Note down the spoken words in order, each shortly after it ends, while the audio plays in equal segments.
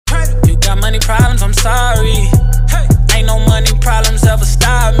money problems, I'm sorry. Ain't no money problems ever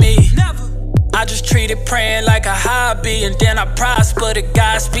stop me. I just treat it praying like a hobby, and then I prosper to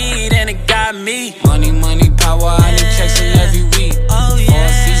Godspeed, and it got me. Money, power, I need checks in every week. Oh yeah. For a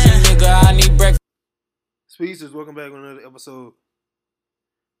season, nigga, I need breakfast. Speakers, welcome back with another episode.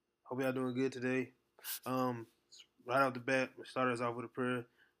 Hope y'all doing good today. Right off the bat, we start us off with a prayer.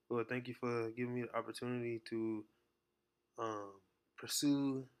 Lord, thank you for giving me the opportunity to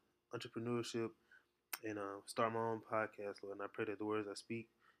pursue entrepreneurship and start my own podcast, Lord. And I pray that the words I speak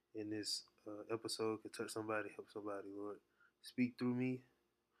in this episode could touch somebody, help somebody, Lord. Speak through me,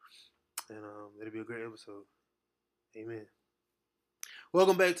 and it'll be a great episode. Amen.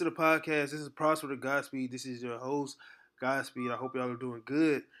 Welcome back to the podcast. This is Prosper to Godspeed. This is your host, Godspeed. I hope y'all are doing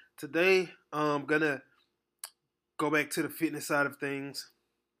good. Today, I'm going to go back to the fitness side of things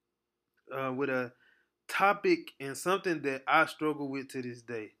with a topic and something that I struggle with to this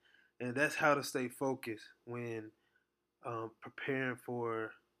day. And that's how to stay focused when preparing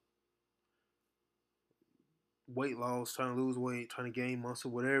for weight loss, trying to lose weight, trying to gain muscle,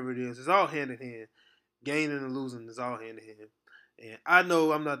 whatever it is. It's all hand in hand. Gaining and losing is all hand in hand. And I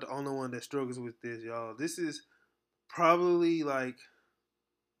know I'm not the only one that struggles with this, y'all. This is probably like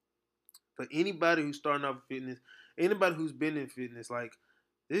for anybody who's starting off fitness, anybody who's been in fitness, like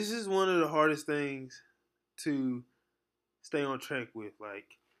this is one of the hardest things to stay on track with.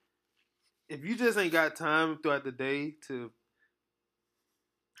 Like if you just ain't got time throughout the day to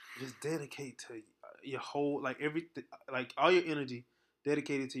just dedicate to your whole, like everything, like all your energy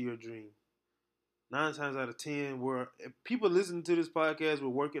dedicated to your dream. 9 times out of 10, where people listening to this podcast were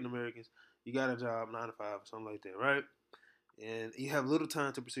working Americans, you got a job, 9 to 5 or something like that, right? And you have little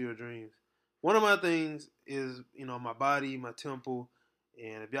time to pursue your dreams. One of my things is, my body, my temple.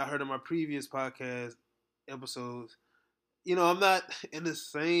 And if y'all heard of my previous podcast episodes, I'm not in the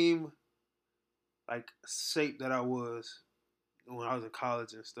same like shape that I was when I was in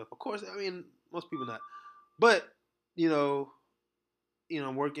college and stuff. Of course, I mean, most people not. But,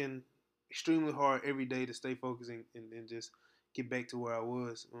 I'm working extremely hard every day to stay focused and just get back to where I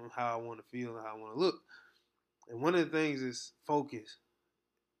was and how I want to feel and how I want to look. And one of the things is focus.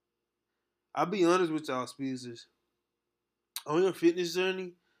 I'll be honest with y'all, speakers. On your fitness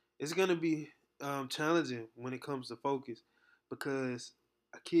journey, it's going to be challenging when it comes to focus because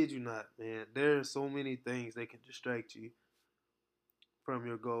I kid you not, man, there are so many things that can distract you from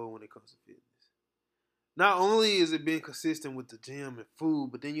your goal when it comes to fitness. Not only is it being consistent with the gym and food,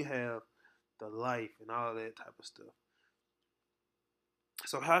 but then you have the life and all that type of stuff.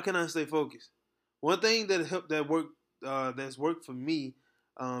 So how can I stay focused? One thing that's worked for me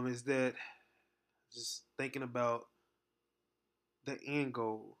is that just thinking about the end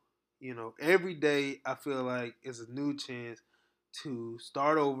goal. Every day I feel like it's a new chance to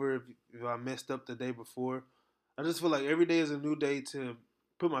start over if I messed up the day before. I just feel like every day is a new day to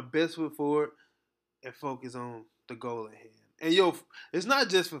put my best foot forward and focus on the goal at hand. And it's not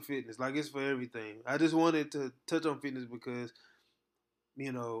just for fitness, like it's for everything. I just wanted to touch on fitness because,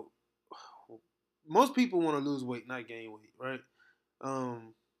 most people want to lose weight, not gain weight, right?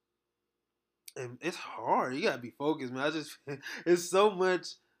 And it's hard. You gotta be focused, man. It's so much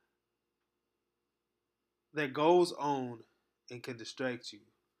that goes on and can distract you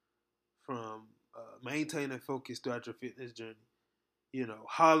from maintaining focus throughout your fitness journey.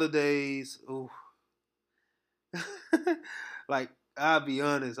 Holidays, ooh. Like, I'll be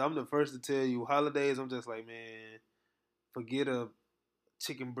honest, I'm the first to tell you, holidays, I'm just like, man, forget a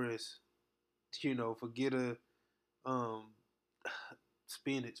chicken breast, forget a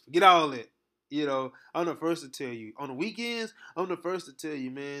spinach, forget all that. I'm the first to tell you. On the weekends, I'm the first to tell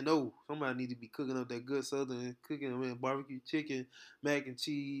you, man, no, somebody need to be cooking up that good southern cooking, man, barbecue chicken, mac and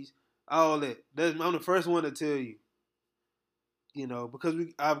cheese, all that. I'm the first one to tell you, because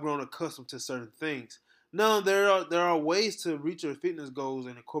I've grown accustomed to certain things. Now, there are ways to reach your fitness goals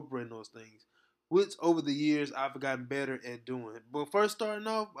and incorporate those things, which over the years I've gotten better at doing. But first starting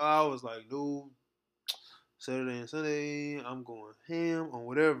off, I was like, no, Saturday and Sunday, I'm going ham on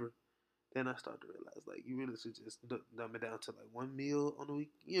whatever. Then I start to realize, like, you really should just dumb it down to like one meal on the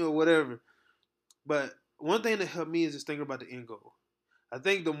week, whatever. But one thing that helped me is just thinking about the end goal. I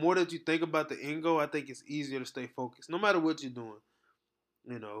think the more that you think about the end goal, I think it's easier to stay focused, no matter what you're doing.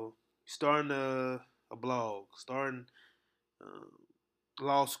 Starting a blog, starting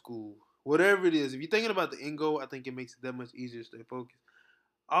law school, whatever it is. If you're thinking about the end goal, I think it makes it that much easier to stay focused.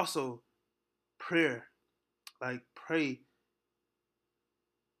 Also, prayer. Like, pray.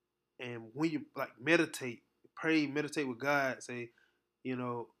 And when you, like, meditate with God, say,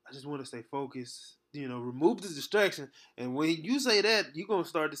 I just want to stay focused remove the distraction. And when you say that, you're gonna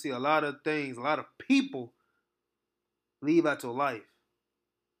start to see a lot of things, a lot of people leave out your life.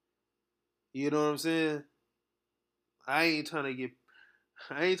 You know what I'm saying? I ain't trying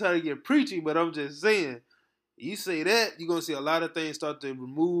to get preachy, but I'm just saying. You say that, you're gonna see a lot of things start to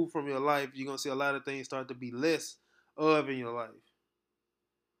remove from your life. You're gonna see a lot of things start to be less of in your life.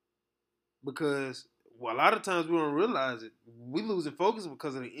 Because a lot of times we don't realize it. We losing focus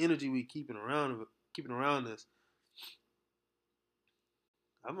because of the energy we keeping around us.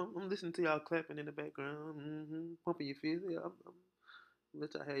 I'm listening to y'all clapping in the background, pumping your fist. Yeah, I'm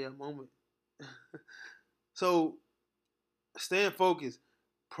let y'all have your moment. So, staying focused,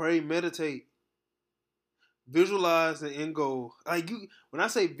 pray, meditate, visualize the end goal. When I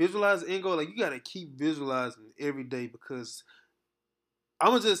say visualize the end goal, you gotta keep visualizing every day, because I'm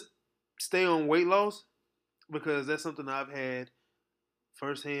gonna just stay on weight loss because that's something I've had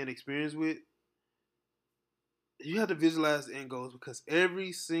firsthand experience with. You have to visualize the end goals, because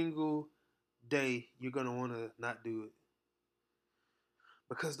every single day you're gonna want to not do it.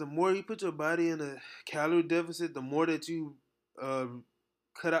 Because the more you put your body in a calorie deficit, the more that you uh,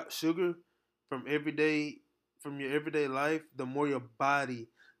 cut out sugar from your everyday life, the more your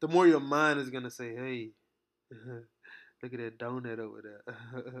mind is gonna say, "Hey, look at that donut over there."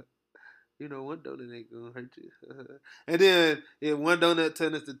 One donut ain't gonna hurt you. And then if one donut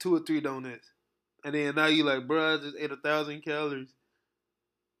turns into 2 or 3 donuts, and then now you like, bro, I just ate 1,000 calories.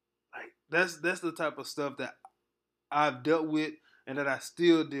 Like that's the type of stuff that I've dealt with and that I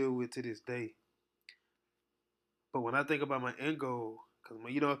still deal with to this day. But when I think about my end goal, because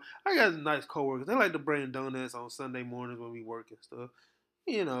I got nice coworkers. They like to bring donuts on Sunday mornings when we work and stuff.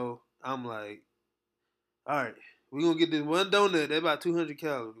 I'm like, all right, we're gonna get this one donut. That's about 200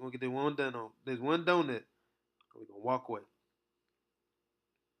 calories. We're gonna get this one donut. We're gonna walk away.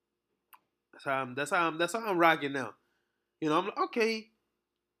 That's how I'm rocking now. I'm like, okay.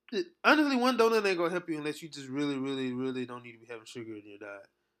 Honestly, one donut ain't gonna help you unless you just really, really, really don't need to be having sugar in your diet.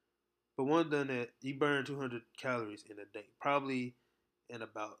 But one donut, you burn 200 calories in a day, probably in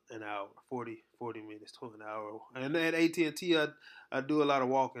about an hour, 40 minutes to an hour. And at AT&T, I do a lot of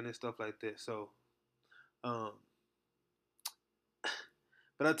walking and stuff like that. So, but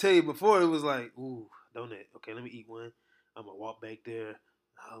I tell you, before it was like, ooh, donut. Okay, let me eat one. I'm gonna walk back there.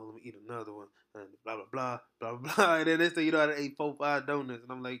 Oh, let me eat another one. And blah blah blah blah blah. And then next thing you know, I ate 4, 5 donuts,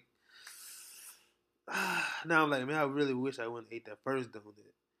 and I'm like, now I'm like, man, I really wish I wouldn't ate that first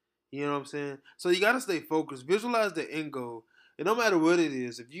donut. You know what I'm saying? So you gotta stay focused. Visualize the end goal, and no matter what it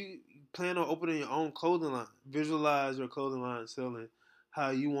is, if you plan on opening your own clothing line, visualize your clothing line selling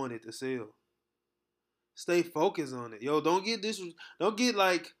how you want it to sell. Stay focused on it, yo. Don't get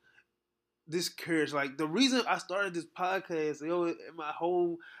like discouraged. Like, the reason I started this podcast, yo, my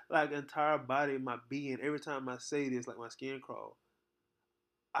whole entire body, my being, every time I say this, like my skin crawl.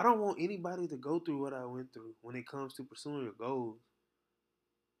 I don't want anybody to go through what I went through when it comes to pursuing your goals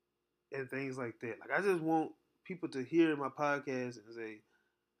and things like that. Like, I just want people to hear my podcast and say,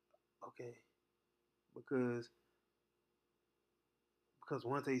 okay, because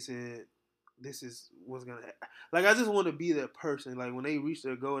once they said this is what's gonna happen. Like, I just want to be that person. Like, when they reach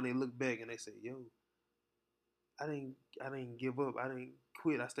their goal and they look back and they say, yo, I didn't give up. I didn't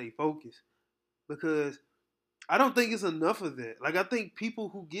quit. I stayed focused. Because I don't think it's enough of that. Like, I think people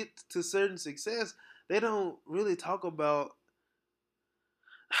who get to certain success, they don't really talk about,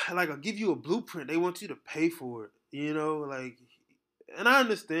 like, I'll give you a blueprint. They want you to pay for it, like, and I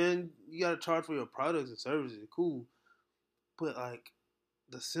understand you got to charge for your products and services. Cool. But, like,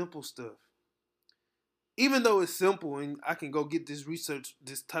 the simple stuff, even though it's simple and I can go get this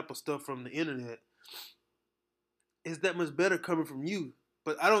type of stuff from the internet, it's that much better coming from you.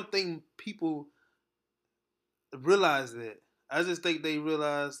 But I don't think people realize that. I just think they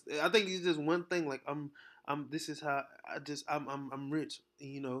realize. I think it's just one thing. Like, this is how I'm rich.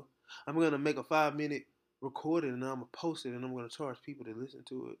 I'm gonna make a 5-minute recording and I'm gonna post it and I'm gonna charge people to listen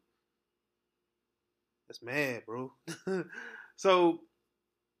to it. That's mad, bro. So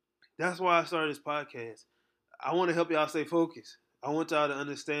that's why I started this podcast. I want to help y'all stay focused. I want y'all to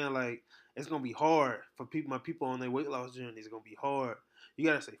understand, like, it's gonna be hard for my people on their weight loss journey. It's gonna be hard. You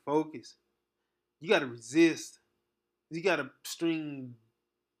gotta stay focused. You gotta resist. You gotta string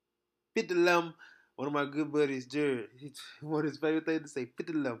 50 limb. One of my good buddies, Jared, one of his favorite things to say,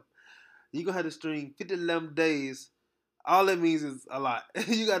 50 limb. You gonna have to string 50 limb days. All that means is a lot.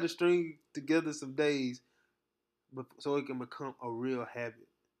 You gotta string together some days so it can become a real habit,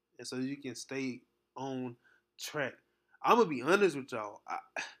 and so you can stay on track. I'm gonna be honest with y'all.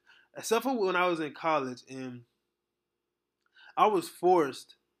 Except for when I was in college and I was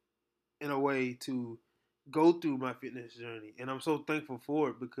forced in a way to go through my fitness journey, and I'm so thankful for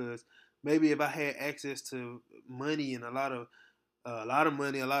it because maybe if I had access to money and a lot of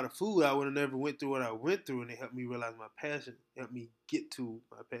money, a lot of food, I would have never went through what I went through, and it helped me realize my passion, helped me get to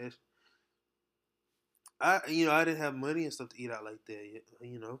my passion. I didn't have money and stuff to eat out like that yet,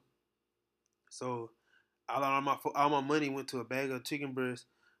 so all my money went to a bag of chicken breast,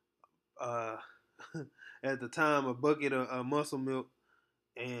 uh, at the time a bucket of muscle milk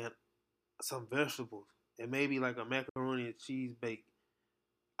and some vegetables and maybe like a macaroni and cheese bake.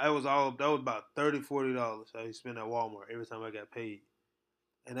 That was about $30-$40 I used to spend at Walmart every time I got paid.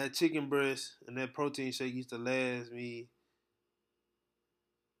 And that chicken breast and that protein shake used to last me.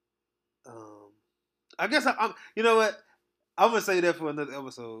 Um, I guess I'm. You know what? I'm gonna say that for another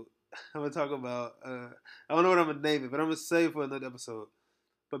episode. I'm gonna talk about. I don't know what I'm gonna name it, but I'm gonna say it for another episode.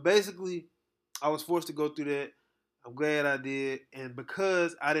 But basically, I was forced to go through that. I'm glad I did, and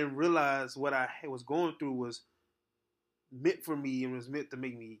because I didn't realize what I was going through was meant for me and was meant to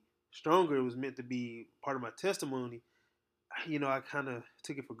make me stronger. It was meant to be part of my testimony. I kind of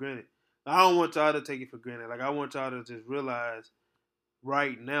took it for granted. I don't want y'all to take it for granted. Like I want y'all to just realize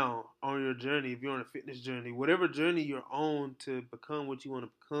right now on your journey, if you're on a fitness journey, whatever journey you're on to become what you want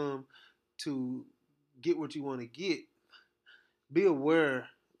to become, to get what you want to get, be aware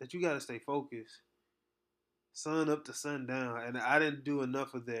that you got to stay focused, sun up to sundown. And I didn't do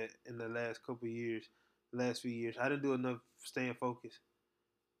enough of that in the last couple of years, last few years. I didn't do enough staying focused.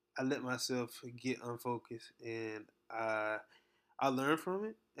 I let myself get unfocused, and I learned from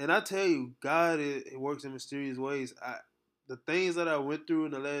it. And I tell you, God it works in mysterious ways. The things that I went through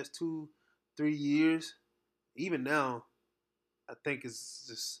in the last 2-3 years, even now, I think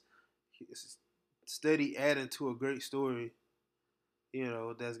it's steady adding to a great story.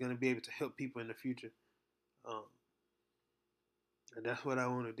 That's gonna be able to help people in the future, um, and that's what I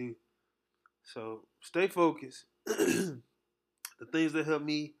want to do. So stay focused. The things that help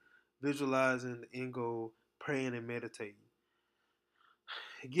me visualizing the end goal, praying and meditating.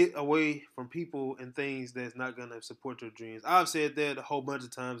 Get away from people and things that's not gonna support your dreams. I've said that a whole bunch of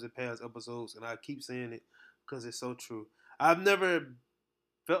times in past episodes, and I keep saying it because it's so true. I've never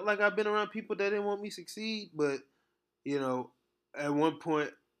felt like I've been around people that didn't want me to succeed, but at one point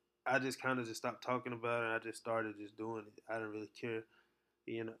I just kind of just stopped talking about it. I just started just doing it. I didn't really care.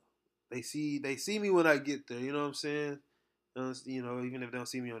 You know, they see me when I get there. You know what I'm saying? Even if they don't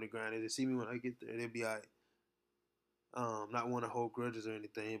see me on the ground, they just see me when I get there. They'll be alright. Not want to hold grudges or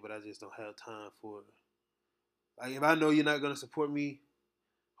anything, but I just don't have time for it. Like if I know you're not gonna support me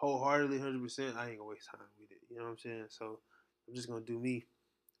wholeheartedly, 100%, I ain't gonna waste time with it. You know what I'm saying? So I'm just gonna do me.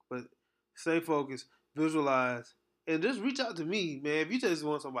 But stay focused, visualize, and just reach out to me, man. If you just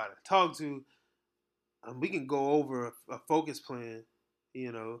want somebody to talk to, we can go over a focus plan.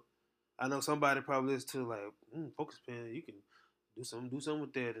 You know, I know somebody probably listens to like focus plan. You can do something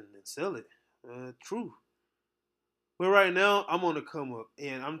with that and then sell it. True. But right now, I'm on the come up,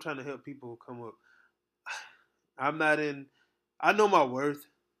 and I'm trying to help people come up. I'm not in. I know my worth.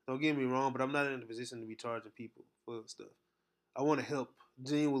 Don't get me wrong, but I'm not in a position to be charging people for stuff. I want to help.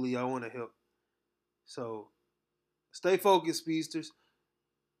 Genuinely, I want to help. So, stay focused, speedsters.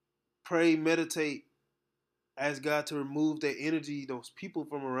 Pray, meditate, ask God to remove that energy, those people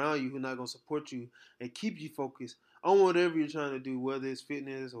from around you who are not going to support you and keep you focused on whatever you're trying to do, whether it's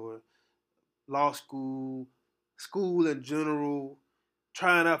fitness or law school, school in general,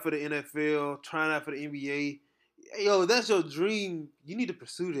 trying out for the NFL, trying out for the NBA. Yo, that's your dream. You need to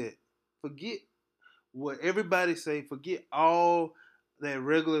pursue that. Forget what everybody say. Forget all that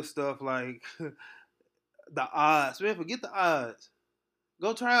regular stuff like the odds. Man, forget the odds.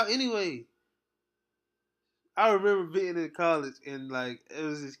 Go try out anyway. I remember being in college and like it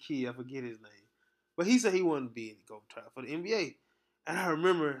was this kid, I forget his name. But he said he wanted to be in go try out for the NBA. And I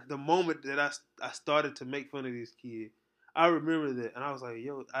remember the moment that I started to make fun of this kid. I remember that, and I was like,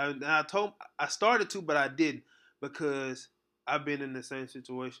 "Yo!" I started to, but I didn't because I've been in the same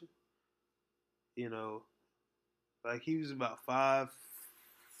situation. You know, like he was about 5'5",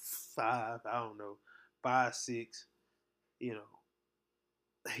 I don't know, 5'6". You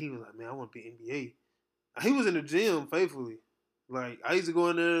know, he was like, "Man, I want to be NBA." He was in the gym faithfully. Like I used to go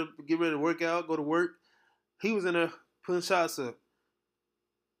in there, get ready to work out, go to work. He was in there putting shots up.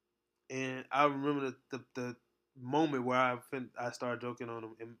 And I remember the moment where I started joking on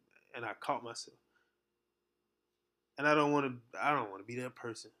him and I caught myself. And I don't want to be that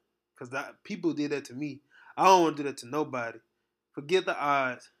person because people did that to me. I don't want to do that to nobody. Forget the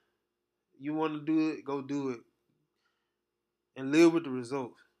odds. You want to do it, go do it, and live with the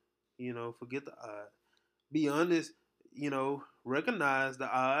results. Forget the odds. Be honest. recognize the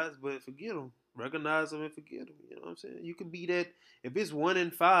odds, but forget them. Recognize them and forget them. You know what I'm saying? You can be that. If it's 1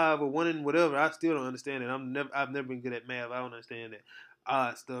 in 5 or 1 in whatever, I still don't understand it. I've never been good at math. I don't understand that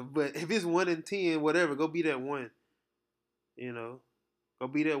odd stuff. But if it's 1 in 10, whatever, go be that one. Go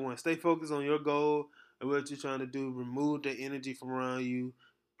be that one. Stay focused on your goal and what you're trying to do. Remove the energy from around you.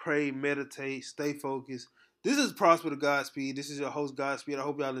 Pray, meditate, stay focused. This is Prosper to Godspeed. This is your host, Godspeed. I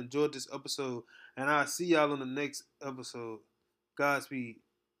hope y'all enjoyed this episode, and I'll see y'all on the next episode. Godspeed.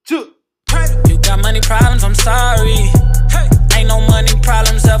 Chuk! You got money problems, I'm sorry. Hey. Ain't no money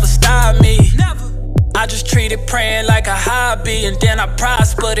problems ever stop me. Never. I just treat it praying like a hobby, and then I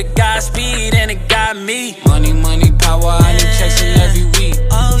prosper to Godspeed, and it got me. Money, money, power, I need checks in every week.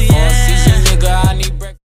 Oh yeah. For a season, nigga, I need